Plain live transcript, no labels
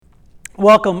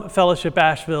Welcome, Fellowship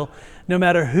Asheville. No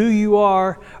matter who you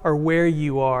are or where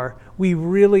you are, we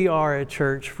really are a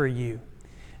church for you.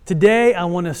 Today, I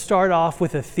want to start off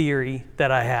with a theory that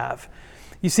I have.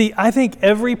 You see, I think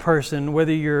every person,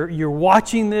 whether you're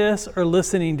watching this or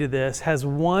listening to this, has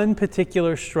one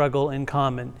particular struggle in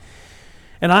common.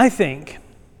 And I think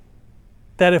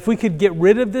that if we could get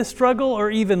rid of this struggle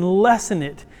or even lessen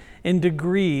it in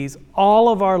degrees, all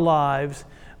of our lives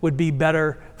would be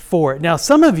better for it. Now,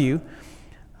 some of you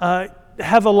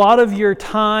have a lot of your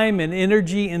time and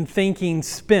energy and thinking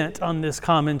spent on this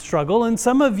common struggle, and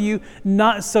some of you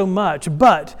not so much.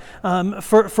 But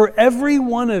for every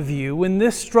one of you, when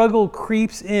this struggle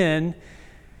creeps in,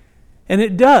 and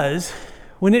it does,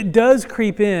 when it does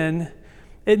creep in,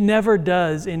 it never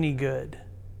does any good,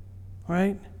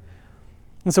 right?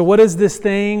 And so what is this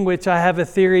thing which I have a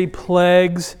theory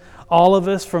plagues all of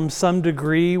us from some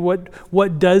degree?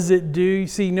 What does it do? You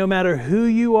see, no matter who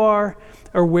you are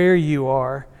or where you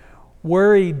are,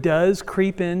 worry does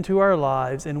creep into our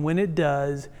lives, and when it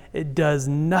does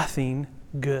nothing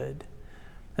good.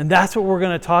 And that's what we're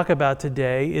going to talk about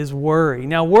today is worry.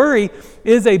 Now, worry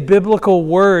is a biblical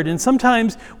word, and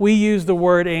sometimes we use the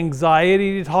word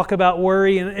anxiety to talk about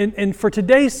worry, and for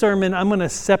today's sermon, I'm going to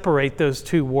separate those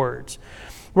two words,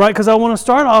 right? Because I want to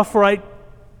start off right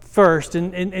first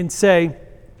and say,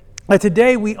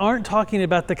 today we aren't talking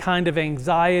about the kind of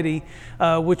anxiety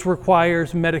which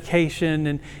requires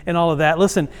medication and all of that.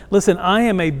 Listen, I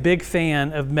am a big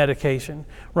fan of medication,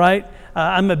 right?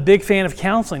 I'm a big fan of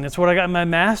counseling. That's what I got my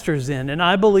master's in. And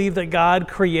I believe that God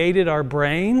created our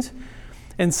brains,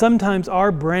 and sometimes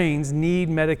our brains need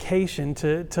medication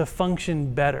to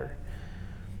function better.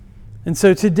 And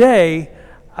so today,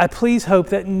 I please hope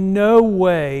that no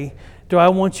way do I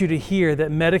want you to hear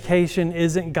that medication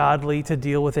isn't godly to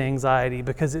deal with anxiety,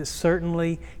 because it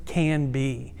certainly can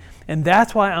be. And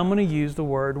that's why I'm going to use the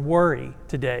word worry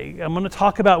today. I'm going to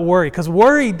talk about worry because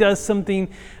worry does something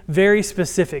very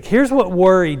specific. Here's what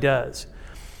worry does.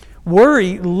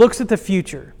 Worry looks at the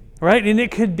future, right? And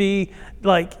it could be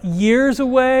like years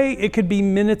away, it could be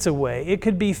minutes away, it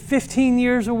could be 15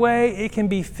 years away, it can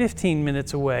be 15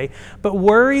 minutes away. But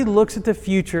worry looks at the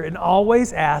future and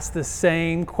always asks the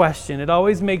same question. It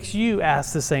always makes you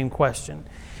ask the same question.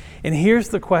 And here's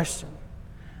the question.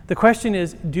 The question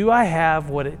is, do I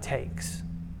have what it takes?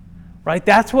 Right?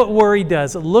 That's what worry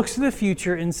does. It looks to the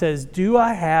future and says, do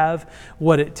I have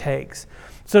what it takes?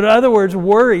 So in other words,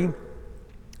 worry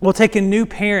will take a new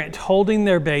parent holding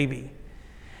their baby,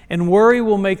 and worry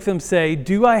will make them say,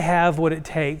 do I have what it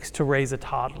takes to raise a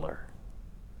toddler?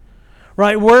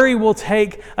 Right? Worry will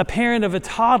take a parent of a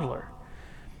toddler,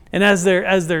 and as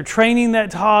they're training that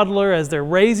toddler, as they're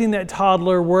raising that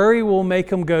toddler, worry will make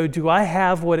them go, do I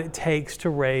have what it takes to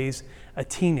raise a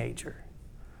teenager?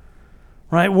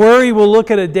 Right? Worry will look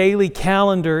at a daily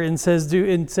calendar and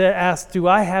ask, do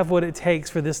I have what it takes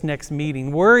for this next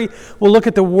meeting? Worry will look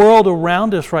at the world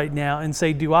around us right now and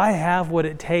say, do I have what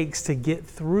it takes to get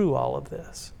through all of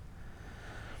this?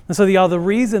 And so the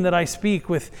reason that I speak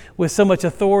with so much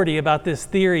authority about this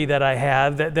theory that I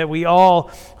have, that we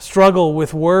all struggle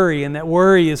with worry and that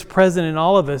worry is present in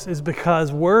all of us, is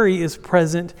because worry is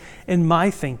present in my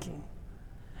thinking.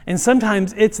 And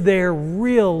sometimes it's there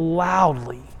real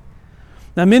loudly.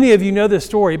 Now, many of you know this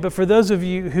story, but for those of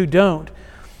you who don't,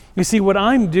 you see, what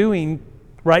I'm doing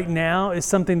right now is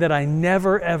something that I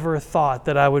never, ever thought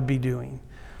that I would be doing.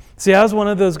 See, I was one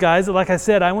of those guys that, like I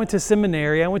said, I went to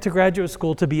seminary, I went to graduate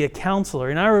school to be a counselor,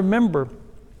 and I remember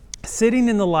sitting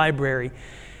in the library,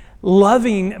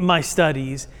 loving my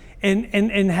studies, and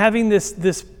having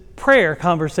this prayer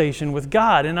conversation with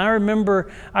God. And I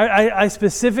remember, I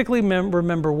specifically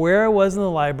remember where I was in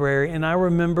the library, and I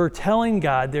remember telling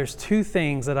God, there's two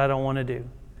things that I don't want to do.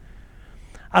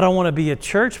 I don't want to be a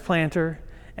church planter,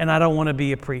 and I don't want to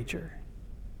be a preacher.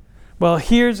 Well,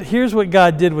 here's what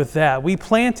God did with that. We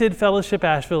planted Fellowship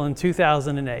Asheville in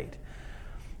 2008.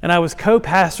 And I was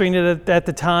co-pastoring it at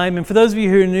the time. And for those of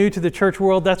you who are new to the church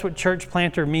world, that's what church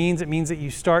planter means. It means that you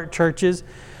start churches.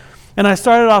 And I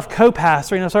started off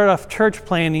co-pastoring. I started off church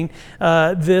planning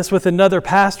this with another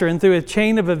pastor. And through a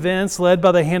chain of events led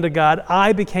by the hand of God,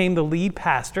 I became the lead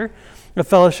pastor of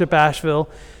Fellowship Asheville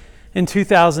in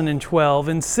 2012.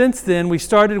 And since then, we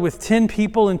started with 10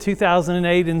 people in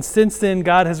 2008. And since then,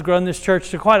 God has grown this church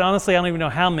to, quite honestly, I don't even know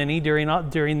how many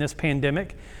during this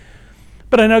pandemic.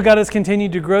 But I know God has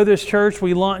continued to grow this church.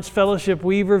 We launched Fellowship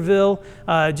Weaverville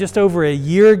just over a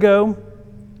year ago.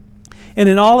 And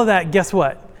in all of that, guess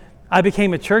what? I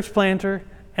became a church planter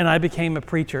and I became a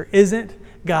preacher. Isn't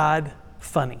God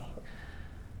funny?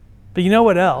 But you know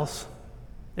what else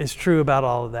is true about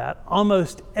all of that?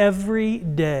 Almost every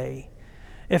day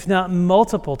if not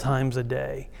multiple times a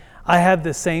day, I have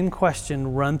the same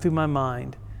question run through my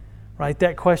mind, right?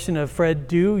 That question of, Fred,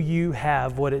 do you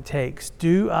have what it takes?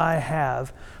 Do I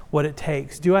have what it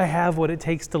takes? Do I have what it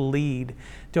takes to lead?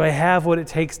 Do I have what it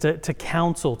takes to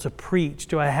counsel, to preach?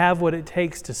 Do I have what it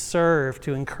takes to serve,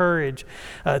 to encourage,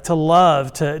 to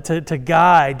love, to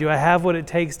guide? Do I have what it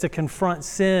takes to confront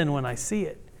sin when I see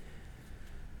it?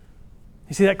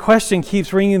 You see, that question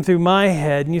keeps ringing through my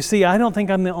head. And you see, I don't think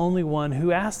I'm the only one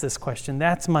who asked this question.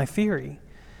 That's my theory.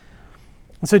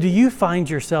 And so do you find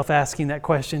yourself asking that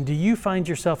question? Do you find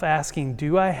yourself asking,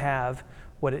 do I have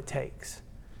what it takes?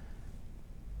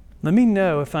 Let me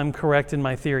know if I'm correct in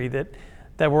my theory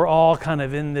that we're all kind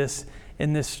of in this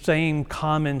same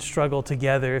common struggle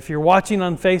together. If you're watching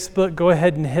on Facebook, go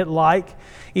ahead and hit like.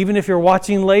 Even if you're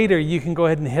watching later, you can go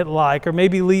ahead and hit like, or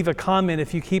maybe leave a comment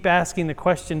if you keep asking the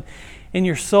question in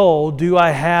your soul, do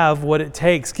I have what it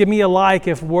takes? Give me a like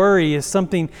if worry is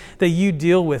something that you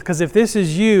deal with. Because if this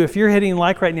is you, if you're hitting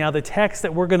like right now, the text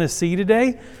that we're going to see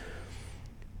today,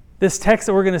 this text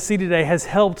that we're going to see today has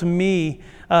helped me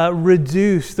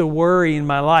reduce the worry in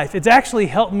my life. It's actually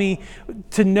helped me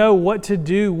to know what to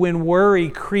do when worry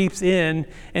creeps in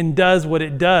and does what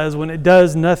it does when it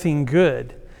does nothing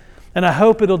good. And I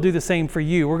hope it'll do the same for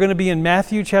you. We're going to be in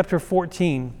Matthew chapter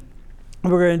 14.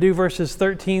 We're going to do verses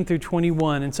 13 through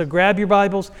 21. And so grab your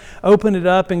Bibles, open it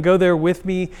up, and go there with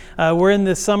me. We're in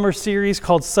this summer series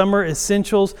called Summer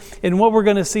Essentials. And what we're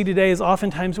going to see today is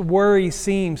oftentimes worry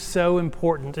seems so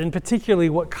important, and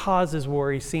particularly what causes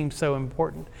worry seems so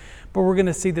important. But we're going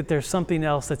to see that there's something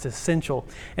else that's essential.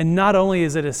 And not only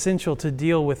is it essential to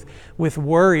deal with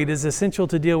worry, it is essential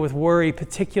to deal with worry,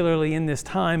 particularly in this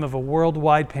time of a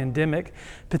worldwide pandemic,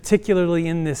 particularly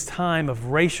in this time of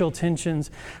racial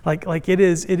tensions. Like it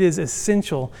is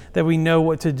essential that we know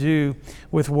what to do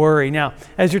with worry. Now,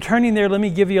 as you're turning there, let me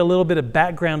give you a little bit of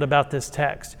background about this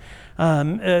text.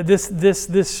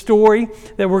 This story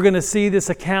that we're going to see, this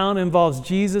account involves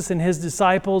Jesus and his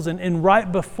disciples, and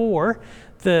right before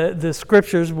the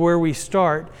scriptures where we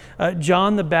start,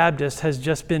 John the Baptist has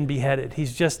just been beheaded.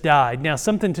 He's just died. Now,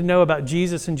 something to know about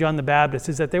Jesus and John the Baptist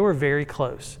is that they were very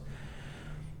close,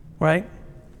 right?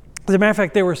 As a matter of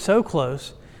fact, they were so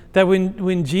close that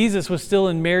when Jesus was still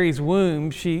in Mary's womb,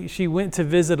 she went to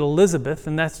visit Elizabeth,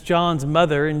 and that's John's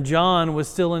mother, and John was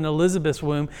still in Elizabeth's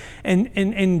womb.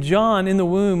 And John in the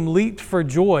womb leaped for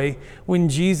joy when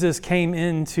Jesus came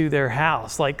into their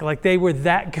house. Like they were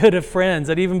that good of friends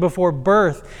that even before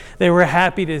birth, they were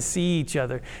happy to see each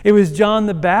other. It was John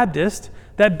the Baptist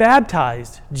that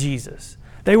baptized Jesus.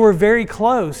 They were very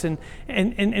close. And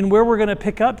where we're going to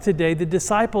pick up today, the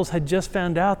disciples had just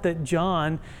found out that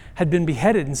John had been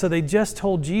beheaded. And so they just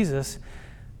told Jesus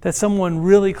that someone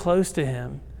really close to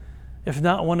him, if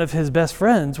not one of his best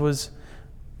friends, was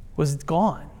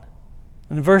gone.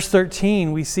 In verse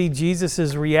 13, we see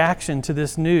Jesus' reaction to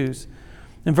this news.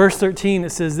 In verse 13,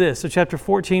 it says this. So chapter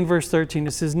 14, verse 13,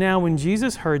 it says, "Now when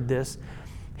Jesus heard this,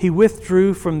 he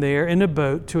withdrew from there in a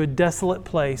boat to a desolate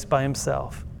place by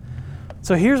himself."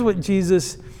 So here's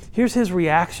his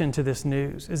reaction to this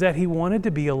news, is that he wanted to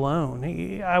be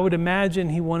alone. I would imagine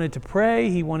he wanted to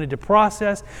pray, he wanted to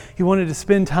process, he wanted to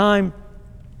spend time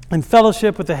in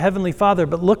fellowship with the Heavenly Father.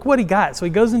 But look what he got. So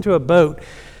he goes into a boat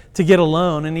to get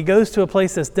alone, and he goes to a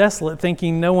place that's desolate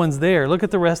thinking no one's there. Look at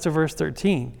the rest of verse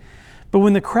 13. "But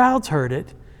when the crowds heard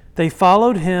it, they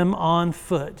followed him on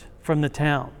foot from the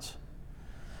towns."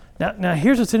 Now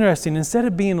here's what's interesting. Instead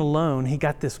of being alone, he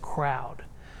got this crowd.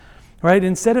 Right?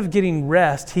 Instead of getting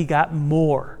rest, he got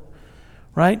more,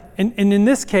 right? And in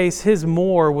this case, his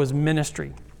more was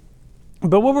ministry.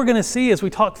 But what we're going to see as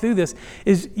we talk through this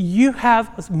is you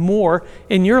have more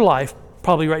in your life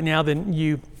probably right now than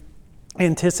you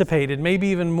anticipated, maybe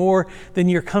even more than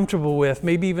you're comfortable with,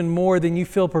 maybe even more than you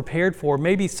feel prepared for,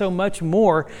 maybe so much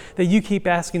more that you keep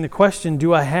asking the question,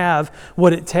 do I have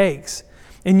what it takes?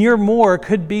 And your more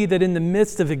could be that in the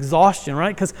midst of exhaustion,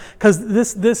 right? Because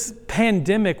this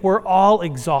pandemic, we're all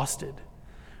exhausted,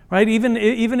 right? Even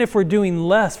if we're doing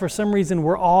less, for some reason,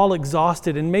 we're all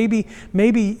exhausted. And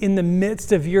maybe in the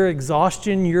midst of your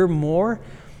exhaustion, your more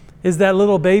is that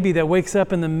little baby that wakes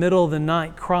up in the middle of the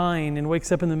night crying and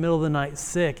wakes up in the middle of the night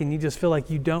sick, and you just feel like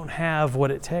you don't have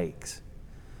what it takes.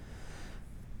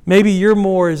 Maybe your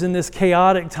more is in this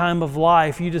chaotic time of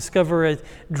life. You discover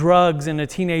drugs in a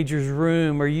teenager's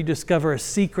room, or you discover a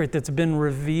secret that's been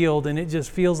revealed and it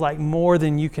just feels like more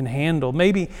than you can handle.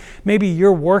 Maybe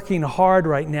you're working hard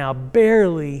right now,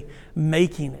 barely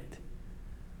making it,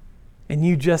 and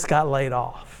you just got laid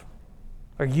off,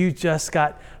 or you just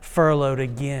got furloughed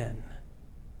again.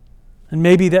 And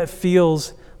maybe that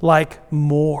feels like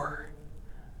more.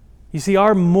 You see,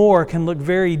 our more can look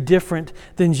very different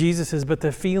than Jesus's, but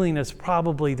the feeling is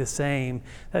probably the same.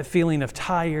 That feeling of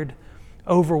tired,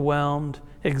 overwhelmed,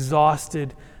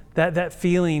 exhausted, that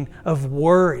feeling of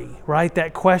worry, right?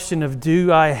 That question of,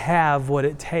 do I have what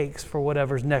it takes for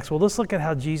whatever's next? Well, let's look at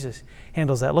how Jesus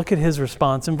handles that. Look at his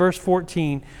response. In verse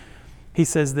 14, it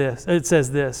says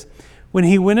this, when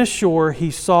he went ashore,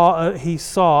 he saw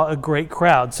a great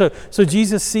crowd. So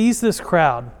Jesus sees this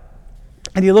crowd,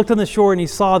 and he looked on the shore and he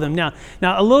saw them. Now,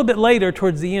 a little bit later,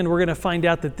 towards the end, we're going to find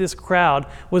out that this crowd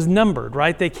was numbered,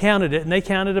 right? They counted it, and they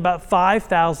counted about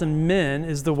 5,000 men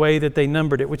is the way that they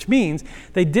numbered it, which means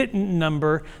they didn't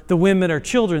number the women or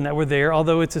children that were there,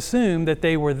 although it's assumed that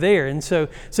they were there. And so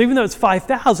even though it's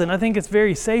 5,000, I think it's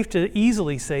very safe to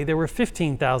easily say there were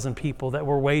 15,000 people that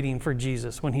were waiting for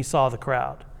Jesus when he saw the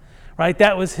crowd, right?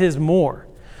 That was his more.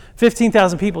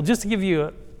 15,000 people. Just to give you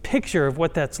a picture of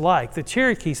what that's like, the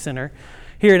Cherokee Center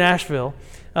here in Asheville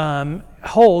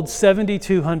holds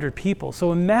 7,200 people.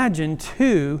 So imagine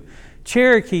 2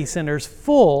 Cherokee Centers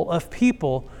full of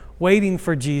people waiting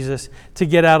for Jesus to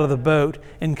get out of the boat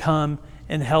and come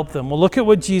and help them. Well, look at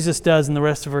what Jesus does in the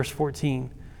rest of verse 14.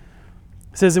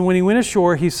 It says, and when he went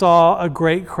ashore, he saw a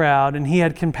great crowd, and he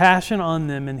had compassion on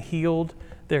them and healed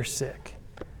their sick.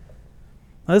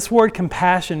 Now, this word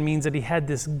compassion means that he had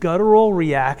this guttural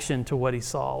reaction to what he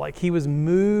saw, like he was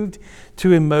moved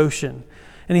to emotion.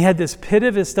 And he had this pit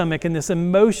of his stomach, and this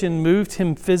emotion moved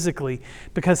him physically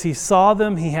because he saw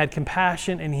them, he had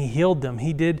compassion, and he healed them.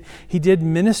 He did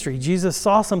ministry. Jesus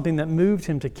saw something that moved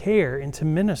him to care and to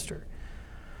minister.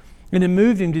 And it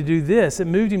moved him to do this. It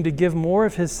moved him to give more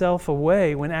of himself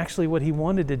away when actually what he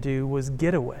wanted to do was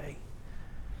get away.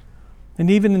 And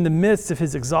even in the midst of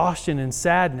his exhaustion and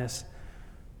sadness,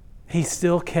 he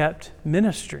still kept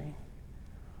ministering.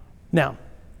 Now,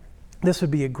 this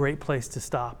would be a great place to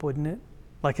stop, wouldn't it?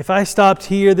 Like if I stopped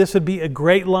here, this would be a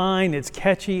great line. It's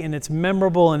catchy and it's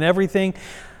memorable and everything.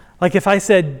 Like if I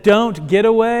said, don't get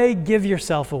away, give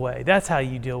yourself away. That's how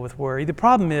you deal with worry. The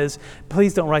problem is,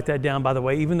 please don't write that down, by the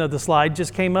way. Even though the slide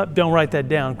just came up, don't write that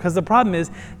down. Because the problem is,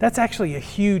 that's actually a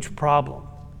huge problem.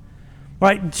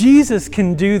 Right? Jesus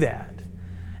can do that.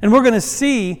 And we're going to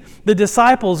see the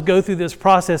disciples go through this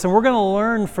process, and we're going to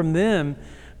learn from them.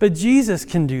 But Jesus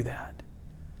can do that.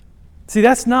 See,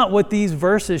 that's not what these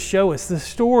verses show us. The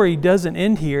story doesn't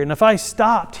end here. And if I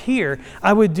stopped here,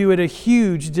 I would do it a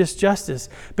huge disjustice,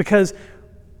 because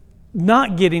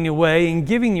not getting away and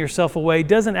giving yourself away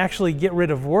doesn't actually get rid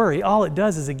of worry. All it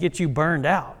does is it gets you burned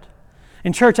out.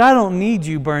 And church, I don't need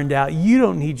you burned out. You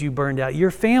don't need you burned out.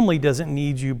 Your family doesn't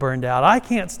need you burned out. I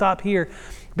can't stop here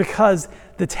because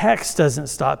the text doesn't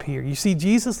stop here. You see,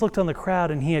 Jesus looked on the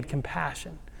crowd and he had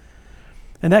compassion.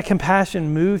 And that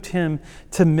compassion moved him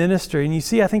to minister. And you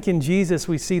see, I think in Jesus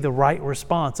we see the right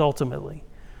response ultimately.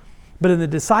 But in the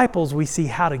disciples we see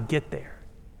how to get there.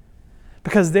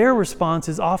 Because their response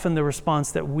is often the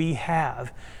response that we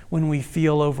have when we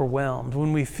feel overwhelmed,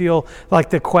 when we feel like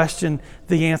the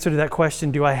answer to that question,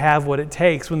 do I have what it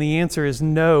takes? When the answer is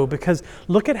no, because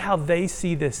look at how they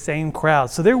see this same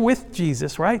crowd. So they're with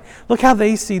Jesus, right? Look how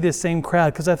they see this same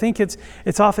crowd, because I think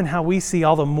it's often how we see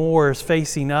all the mores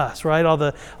facing us, right? All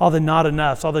the not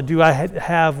enoughs, all the do I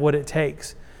have what it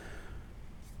takes?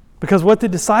 Because what the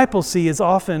disciples see is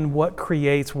often what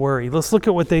creates worry. Let's look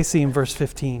at what they see in verse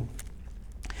 15.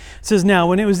 It says, now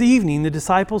when it was evening, the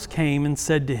disciples came and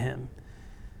said to him,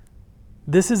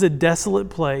 this is a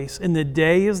desolate place, and the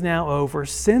day is now over.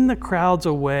 Send the crowds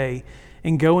away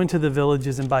and go into the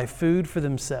villages and buy food for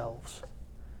themselves.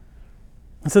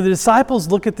 And so the disciples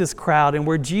look at this crowd, and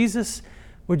where Jesus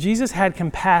had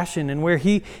compassion and where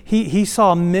he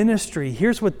saw ministry,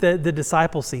 here's what the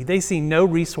disciples see. They see no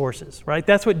resources, right?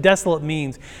 That's what desolate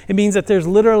means. It means that there's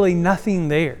literally nothing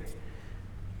there.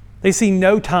 They see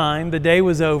no time. The day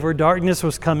was over. Darkness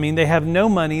was coming. They have no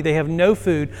money. They have no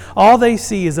food. All they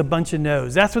see is a bunch of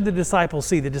no's. That's what the disciples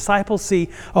see. The disciples see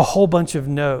a whole bunch of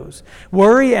no's.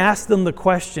 Worry asked them the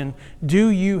question, do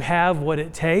you have what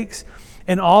it takes?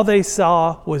 And all they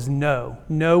saw was no.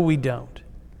 No, we don't.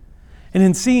 And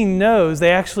in seeing no's,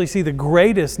 they actually see the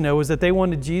greatest no is that they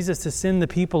wanted Jesus to send the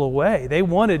people away. They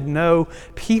wanted no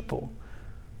people.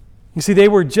 You see, they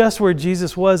were just where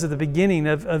Jesus was at the beginning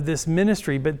of this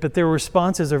ministry, but their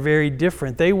responses are very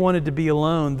different. They wanted to be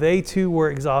alone. They too were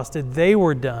exhausted. They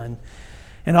were done.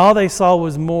 And all they saw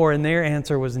was more, and their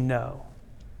answer was no.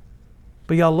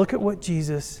 But y'all, look at what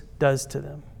Jesus does to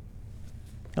them.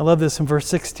 I love this in verse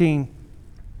 16.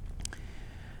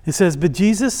 It says, but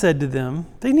Jesus said to them,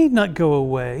 they need not go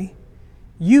away.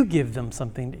 You give them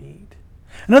something to eat.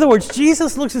 In other words,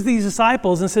 Jesus looks at these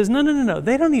disciples and says, no.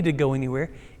 They don't need to go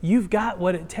anywhere. You've got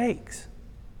what it takes.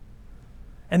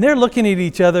 And they're looking at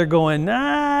each other going,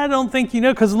 nah, I don't think you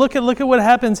know. Because look at what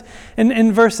happens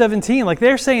in verse 17. Like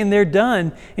they're saying they're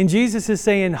done. And Jesus is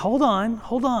saying, hold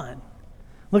on.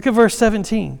 Look at verse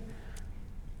 17.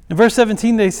 In verse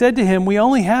 17, they said to him, we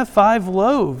only have 5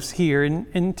 loaves here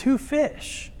and 2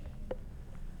 fish.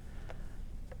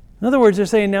 In other words, they're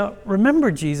saying, now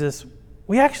remember, Jesus,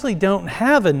 we actually don't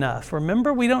have enough.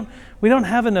 Remember, we don't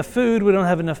have enough food, we don't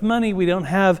have enough money, we don't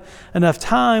have enough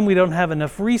time, we don't have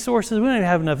enough resources, we don't even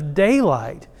have enough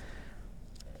daylight.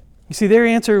 You see, their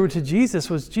answer to Jesus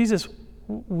was, Jesus,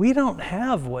 we don't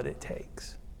have what it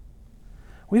takes.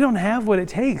 We don't have what it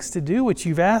takes to do what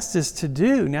you've asked us to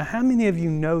do. Now, how many of you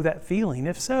know that feeling?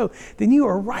 If so, then you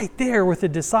are right there with the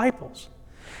disciples.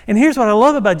 And here's what I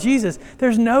love about Jesus.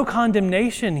 There's no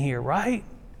condemnation here, right?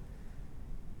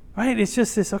 Right? It's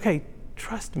just this, okay,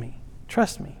 trust me.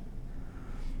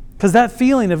 Because that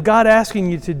feeling of God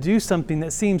asking you to do something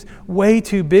that seems way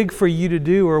too big for you to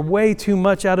do, or way too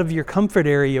much out of your comfort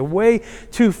area, way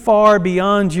too far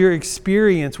beyond your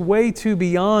experience, way too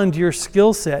beyond your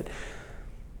skill set.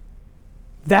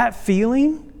 That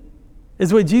feeling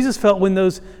is what Jesus felt when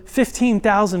those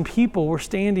 15,000 people were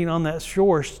standing on that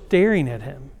shore staring at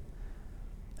him.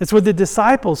 It's what the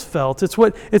disciples felt. It's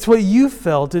what you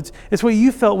felt. It's what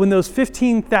you felt when those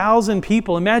 15,000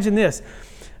 people, imagine this.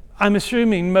 I'm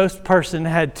assuming most person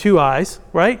had 2 eyes,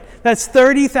 right? That's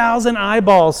 30,000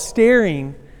 eyeballs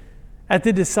staring at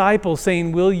the disciples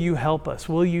saying, will you help us?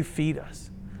 Will you feed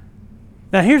us?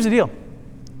 Now here's the deal.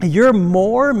 Your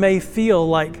more may feel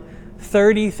like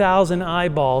 30,000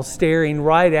 eyeballs staring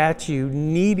right at you,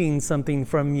 needing something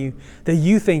from you that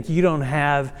you think you don't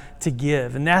have to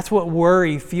give. And that's what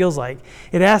worry feels like.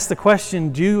 It asks the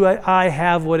question, do I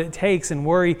have what it takes? And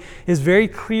worry is very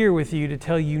clear with you to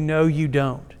tell you, no, you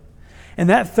don't. And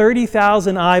that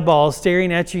 30,000 eyeballs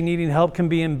staring at you, needing help, can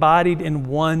be embodied in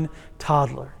one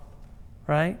toddler,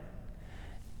 right?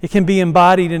 It can be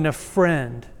embodied in a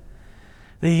friend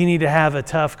that you need to have a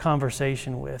tough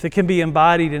conversation with. It can be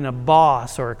embodied in a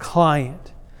boss or a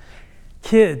client.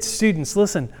 Kids, students,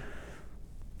 listen.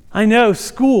 I know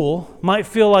school might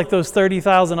feel like those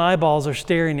 30,000 eyeballs are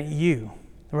staring at you,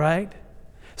 right?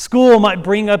 School might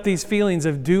bring up these feelings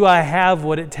of, do I have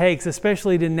what it takes,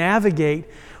 especially to navigate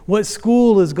what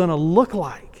school is going to look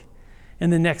like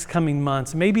in the next coming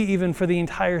months, maybe even for the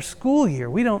entire school year.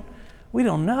 We don't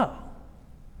know.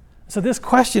 So this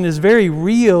question is very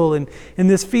real, and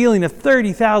this feeling of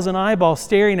 30,000 eyeballs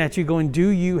staring at you going, do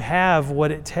you have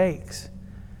what it takes?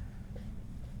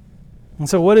 And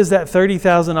so what is that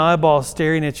 30,000 eyeballs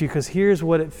staring at you? Because here's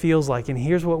what it feels like, and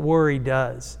here's what worry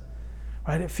does.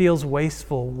 Right? It feels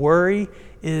wasteful. Worry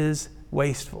is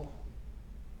wasteful.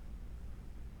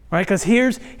 Right? Because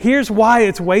here's why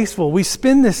it's wasteful. We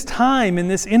spend this time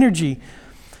and this energy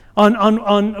on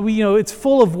it's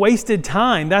full of wasted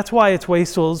time. That's why it's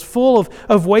wasteful. It's full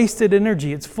of wasted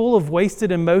energy. It's full of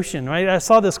wasted emotion, right? I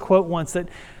saw this quote once that,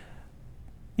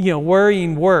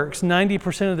 worrying works.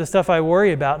 90% of the stuff I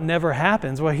worry about never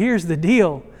happens. Well, here's the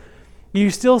deal. You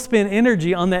still spend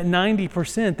energy on that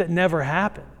 90% that never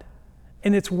happened.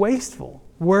 And it's wasteful.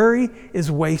 Worry is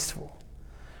wasteful.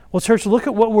 Well, church, look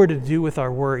at what we're to do with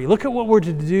our worry. Look at what we're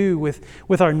to do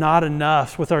with our not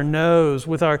enough, with our no's,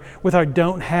 with our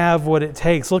don't have what it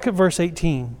takes. Look at verse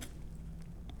 18.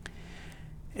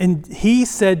 And he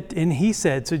said,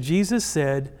 so Jesus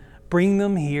said, bring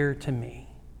them here to me.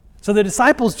 So the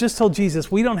disciples just told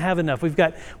Jesus, we don't have enough. We've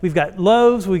got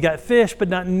loaves, we've got fish, but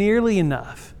not nearly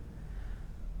enough.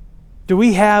 Do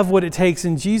we have what it takes?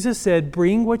 And Jesus said,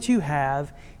 bring what you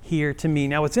have here to me.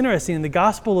 Now, what's interesting, in the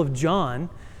Gospel of John,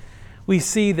 we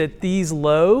see that these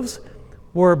loaves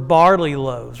were barley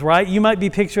loaves, right? You might be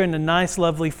picturing a nice,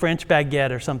 lovely French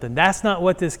baguette or something. That's not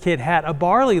what this kid had. A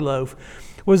barley loaf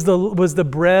was the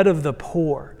bread of the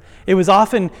poor. It was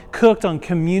often cooked in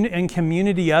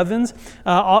community ovens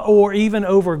or even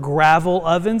over gravel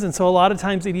ovens. And so a lot of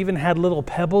times it even had little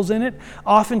pebbles in it.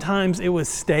 Oftentimes it was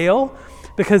stale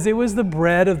because it was the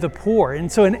bread of the poor.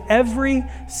 And so in every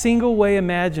single way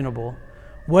imaginable,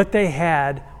 what they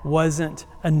had wasn't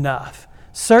enough.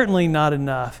 Certainly not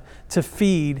enough to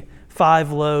feed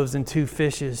 5 loaves and 2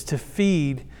 fishes, to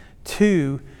feed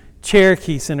 2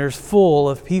 Cherokee centers full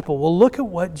of people. Well, look at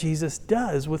what Jesus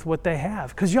does with what they have.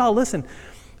 Because y'all, listen,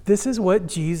 this is what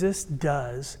Jesus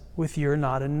does with your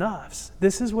not enoughs.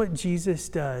 This is what Jesus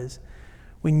does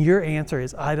when your answer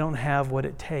is, I don't have what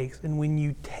it takes. And when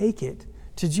you take it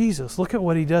to Jesus, look at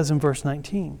what he does in verse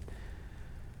 19.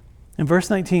 In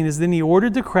verse 19 is, then he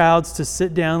ordered the crowds to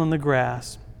sit down on the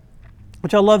grass,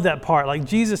 which I love that part. Like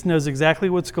Jesus knows exactly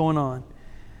what's going on.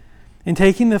 And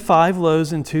taking the 5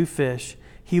 loaves and 2 fish,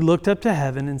 he looked up to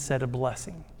heaven and said a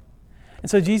blessing. And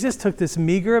so Jesus took this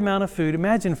meager amount of food.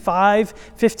 Imagine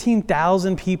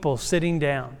 15,000 people sitting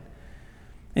down.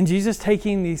 And Jesus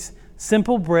taking these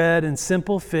simple bread and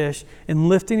simple fish and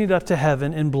lifting it up to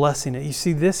heaven and blessing it. You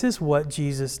see, this is what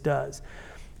Jesus does.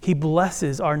 He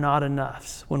blesses our not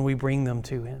enoughs when we bring them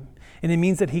to him. And it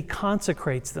means that he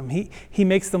consecrates them. He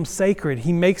makes them sacred.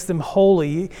 He makes them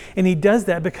holy. And he does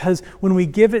that because when we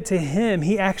give it to him,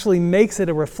 he actually makes it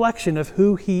a reflection of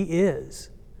who he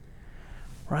is.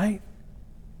 Right?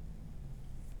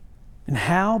 And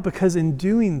how? Because in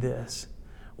doing this,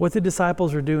 what the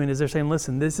disciples are doing is they're saying,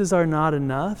 listen, this is our not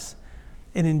enoughs.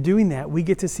 And in doing that, we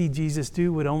get to see Jesus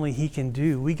do what only he can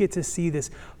do. We get to see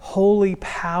this holy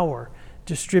power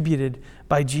distributed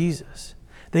by Jesus.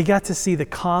 They got to see the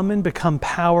common become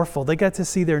powerful. They got to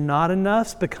see their not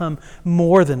enoughs become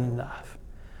more than enough.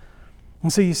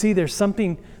 And so you see there's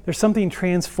something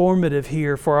transformative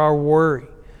here for our worry.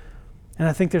 And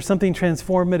I think there's something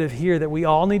transformative here that we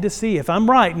all need to see. If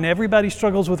I'm right, and everybody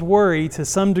struggles with worry to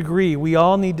some degree, we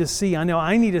all need to see. I know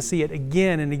I need to see it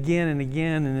again and again and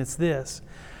again, and it's this.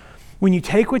 When you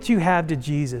take what you have to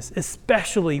Jesus,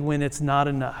 especially when it's not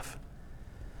enough,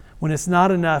 when it's not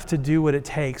enough to do what it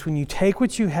takes, when you take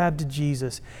what you have to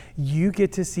Jesus, you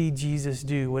get to see Jesus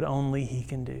do what only he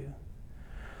can do.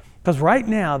 Because right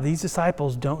now, these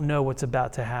disciples don't know what's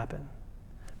about to happen,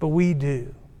 but we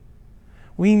do.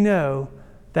 We know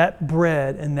that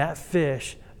bread and that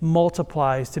fish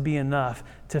multiplies to be enough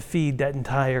to feed that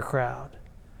entire crowd.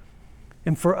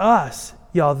 And for us,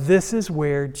 y'all, this is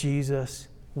where Jesus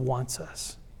wants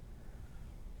us.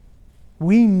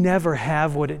 We never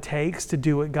have what it takes to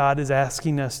do what God is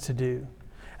asking us to do,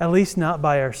 at least not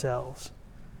by ourselves.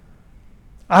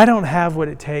 I don't have what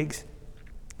it takes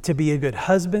to be a good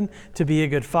husband, to be a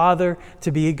good father,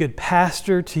 to be a good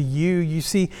pastor to you. You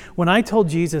see, when I told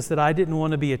Jesus that I didn't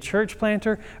want to be a church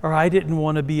planter or I didn't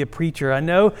want to be a preacher, I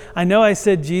know I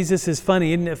said Jesus is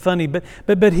funny, isn't it funny?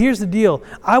 But here's the deal.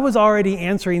 I was already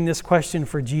answering this question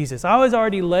for Jesus. I was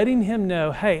already letting him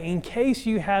know, hey, in case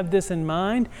you have this in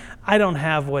mind, I don't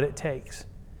have what it takes.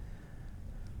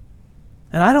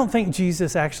 And I don't think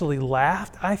Jesus actually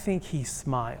laughed. I think he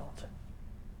smiled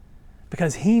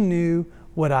because he knew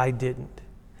what I didn't.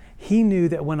 He knew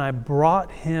that when I brought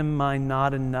him my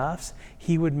not enoughs,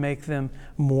 he would make them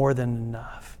more than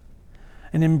enough.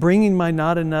 And in bringing my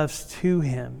not enoughs to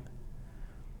him,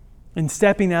 and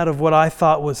stepping out of what I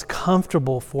thought was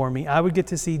comfortable for me, I would get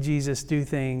to see Jesus do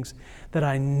things that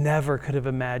I never could have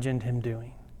imagined him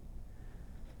doing.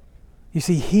 You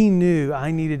see, he knew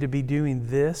I needed to be doing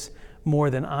this more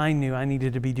than I knew I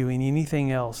needed to be doing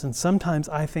anything else. And sometimes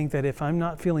I think that if I'm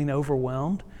not feeling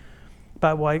overwhelmed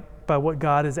by what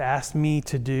God has asked me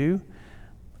to do,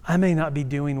 I may not be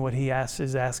doing what he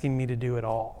is asking me to do at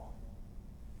all.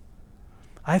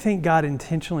 I think God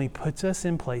intentionally puts us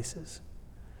in places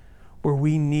where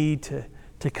we need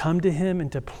to come to him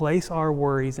and to place our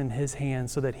worries in his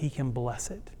hands so that he can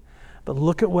bless it. But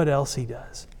look at what else he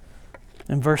does.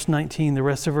 In verse 19, the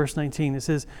rest of verse 19, it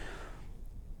says,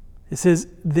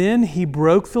 then he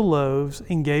broke the loaves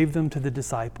and gave them to the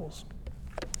disciples.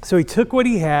 So he took what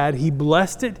he had, he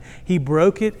blessed it, he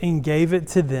broke it, and gave it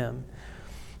to them.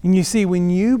 And you see, when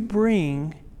you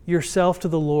bring yourself to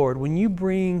the Lord, when you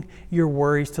bring your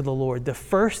worries to the Lord, the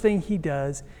first thing he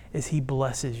does is he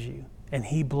blesses you and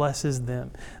he blesses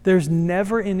them. There's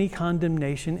never any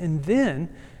condemnation. And then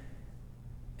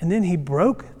he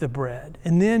broke the bread.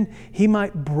 And then he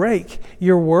might break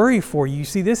your worry for you.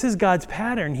 See, this is God's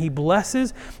pattern. He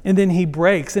blesses and then he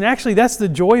breaks. And actually, that's the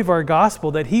joy of our gospel,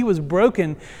 that he was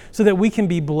broken so that we can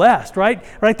be blessed, right?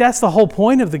 Right? That's the whole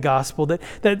point of the gospel,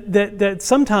 that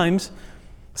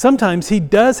sometimes he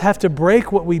does have to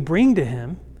break what we bring to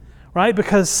him, right?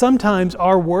 Because sometimes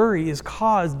our worry is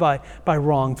caused by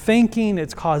wrong thinking,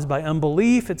 it's caused by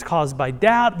unbelief, it's caused by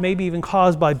doubt, maybe even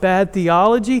caused by bad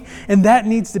theology, and that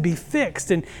needs to be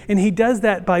fixed. And he does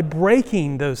that by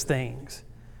breaking those things.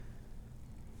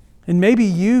 And maybe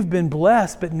you've been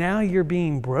blessed, but now you're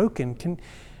being broken.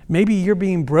 Maybe you're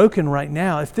being broken right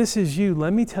now. If this is you,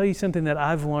 let me tell you something that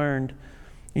I've learned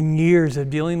in years of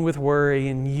dealing with worry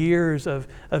and years of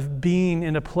being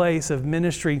in a place of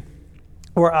ministry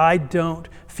where I don't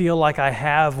feel like I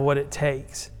have what it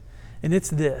takes. And it's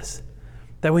this,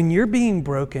 that when you're being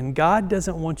broken, God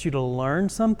doesn't want you to learn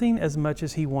something as much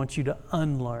as he wants you to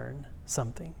unlearn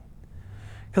something.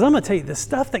 Because I'm going to tell you, the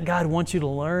stuff that God wants you to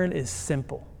learn is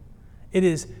simple. It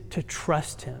is to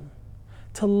trust him,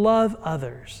 to love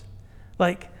others.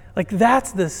 Like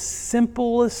that's the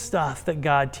simplest stuff that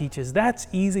God teaches. That's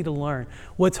easy to learn.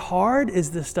 What's hard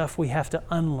is the stuff we have to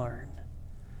unlearn.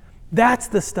 That's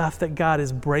the stuff that God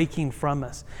is breaking from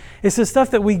us. It's the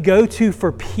stuff that we go to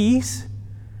for peace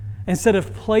instead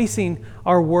of placing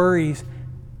our worries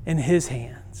in His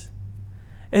hands.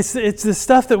 It's the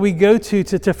stuff that we go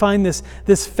to find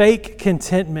this fake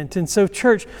contentment. And so,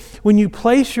 church, when you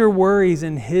place your worries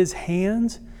in His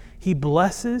hands, He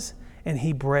blesses and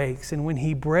He breaks. And when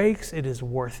He breaks, it is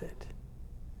worth it.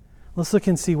 Let's look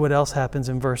and see what else happens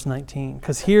in verse 19,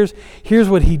 because here's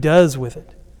what He does with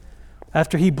it.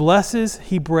 After He blesses,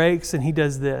 He breaks, and He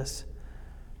does this.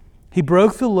 He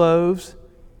broke the loaves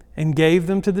and gave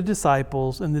them to the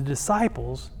disciples, and the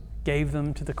disciples gave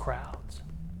them to the crowds.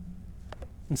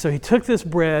 And so He took this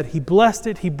bread, He blessed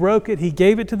it, He broke it, He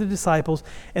gave it to the disciples,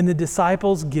 and the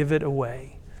disciples give it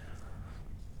away.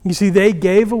 You see, they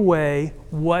gave away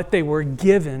what they were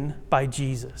given by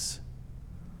Jesus.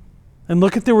 And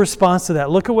look at the response to that.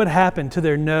 Look at what happened to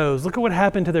their no's. Look at what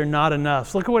happened to their not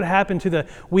enoughs. Look at what happened to the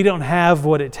we don't have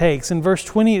what it takes. In verse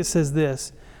 20 it says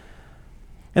this,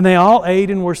 and they all ate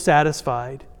and were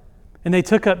satisfied. And they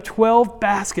took up 12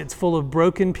 baskets full of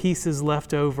broken pieces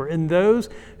left over. And those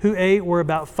who ate were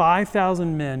about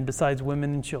 5,000 men, besides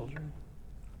women and children.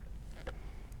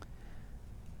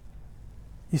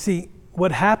 You see,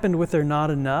 what happened with their not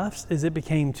enoughs is it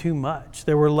became too much.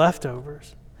 There were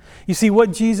leftovers. You see,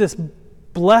 what Jesus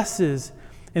blesses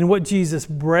and what Jesus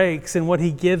breaks and what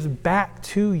He gives back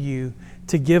to you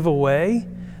to give away,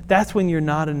 that's when your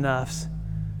not enoughs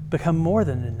become more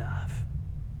than enough.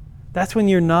 That's when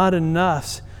your not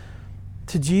enoughs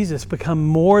to Jesus become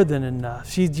more than enough.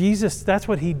 See, Jesus, that's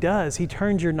what He does. He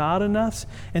turns your not enoughs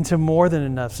into more than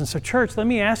enoughs. And so, church, let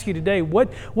me ask you today,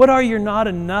 what are your not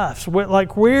enoughs?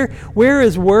 Where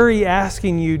is worry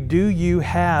asking you, do you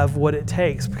have what it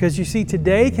takes? Because you see,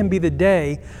 today can be the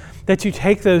day that you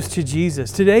take those to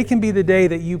Jesus. Today can be the day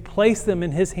that you place them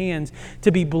in His hands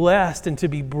to be blessed and to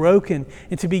be broken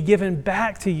and to be given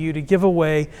back to you to give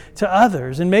away to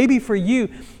others. And maybe for you,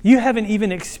 you haven't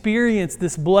even experienced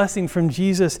this blessing from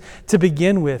Jesus to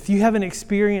begin with. You haven't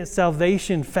experienced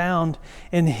salvation found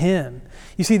in Him.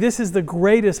 You see, this is the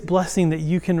greatest blessing that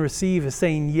you can receive, is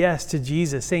saying yes to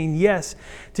Jesus,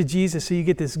 so you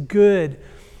get this good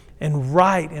and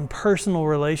right and personal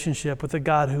relationship with the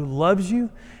God who loves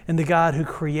you and the God who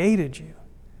created you.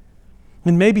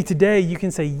 And maybe today you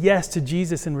can say yes to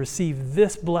Jesus and receive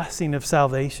this blessing of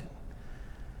salvation.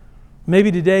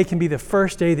 Maybe today can be the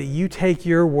first day that you take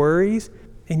your worries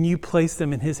and you place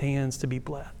them in His hands to be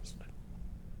blessed.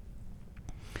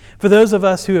 For those of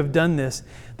us who have done this,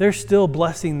 there's still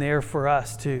blessing there for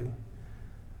us too,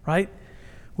 right?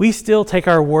 We still take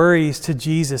our worries to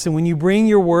Jesus. And when you bring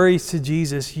your worries to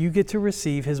Jesus, you get to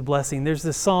receive His blessing. There's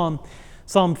this Psalm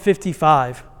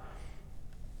 55.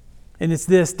 And it's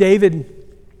this, David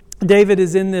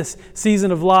is in this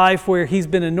season of life where he's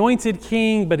been anointed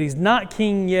king, but he's not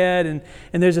king yet. And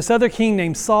there's this other king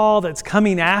named Saul that's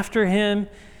coming after him.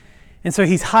 And so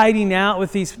he's hiding out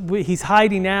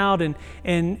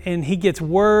and he gets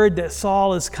word that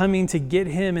Saul is coming to get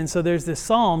him. And so there's this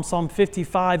Psalm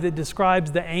 55, that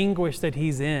describes the anguish that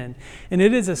he's in. And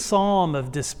it is a psalm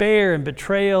of despair and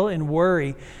betrayal and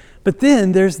worry. But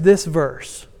then there's this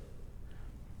verse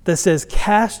that says,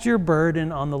 cast your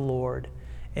burden on the Lord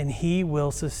and He will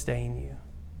sustain you.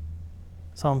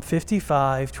 Psalm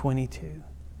 55:22.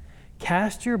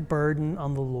 Cast your burden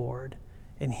on the Lord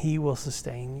and He will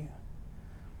sustain you.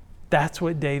 That's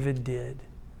what David did.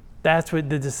 That's what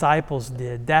the disciples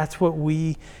did. That's what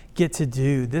we get to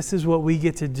do. This is what we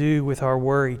get to do with our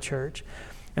worry, church.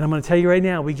 And I'm going to tell you right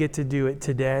now, we get to do it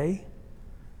today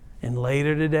and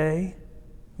later today.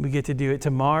 We get to do it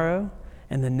tomorrow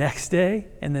and the next day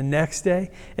and the next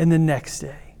day and the next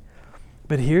day.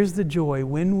 But here's the joy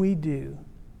when we do.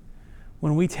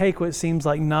 When we take what seems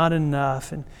like not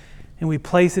enough and we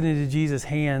place it into Jesus'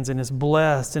 hands and it's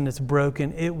blessed and it's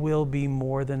broken, it will be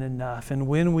more than enough. And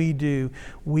when we do,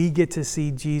 we get to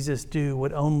see Jesus do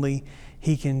what only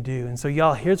He can do. And so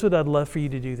y'all, here's what I'd love for you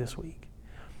to do this week.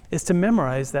 Is to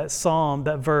memorize that psalm,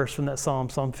 that verse from that Psalm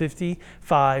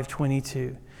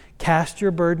 55:22. Cast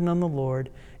your burden on the Lord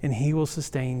and He will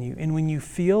sustain you. And when you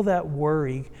feel that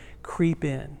worry creep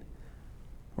in,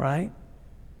 right?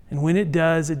 And when it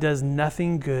does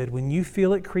nothing good. When you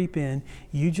feel it creep in,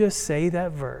 you just say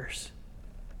that verse.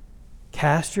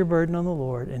 Cast your burden on the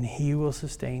Lord and He will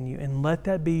sustain you. And let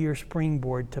that be your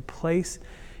springboard to place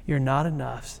your not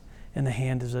enoughs in the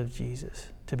hands of Jesus.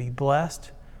 To be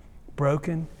blessed,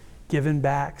 broken, given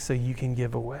back so you can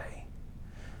give away.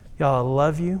 Y'all, I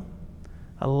love you.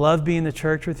 I love being in the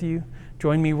church with you.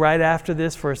 Join me right after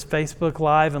this for a Facebook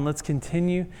Live, and let's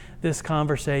continue this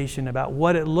conversation about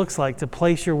what it looks like to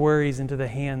place your worries into the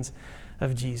hands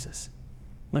of Jesus.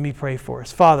 Let me pray for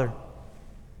us. Father,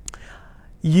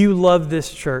 you love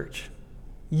this church.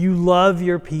 You love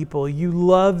your people. You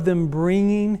love them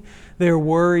bringing their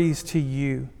worries to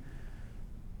you.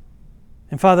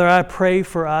 And Father, I pray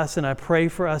for us, and I pray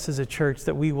for us as a church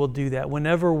that we will do that.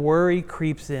 Whenever worry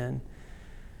creeps in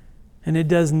and it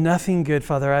does nothing good,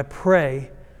 Father, I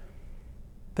pray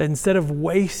that instead of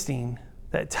wasting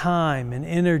that time and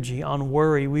energy on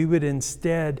worry, we would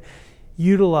instead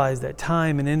utilize that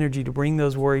time and energy to bring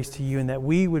those worries to you, and that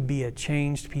we would be a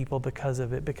changed people because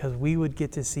of it, because we would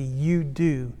get to see you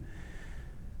do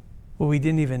what we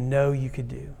didn't even know you could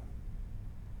do.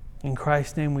 In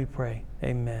Christ's name we pray.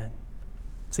 Amen.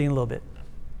 See you in a little bit.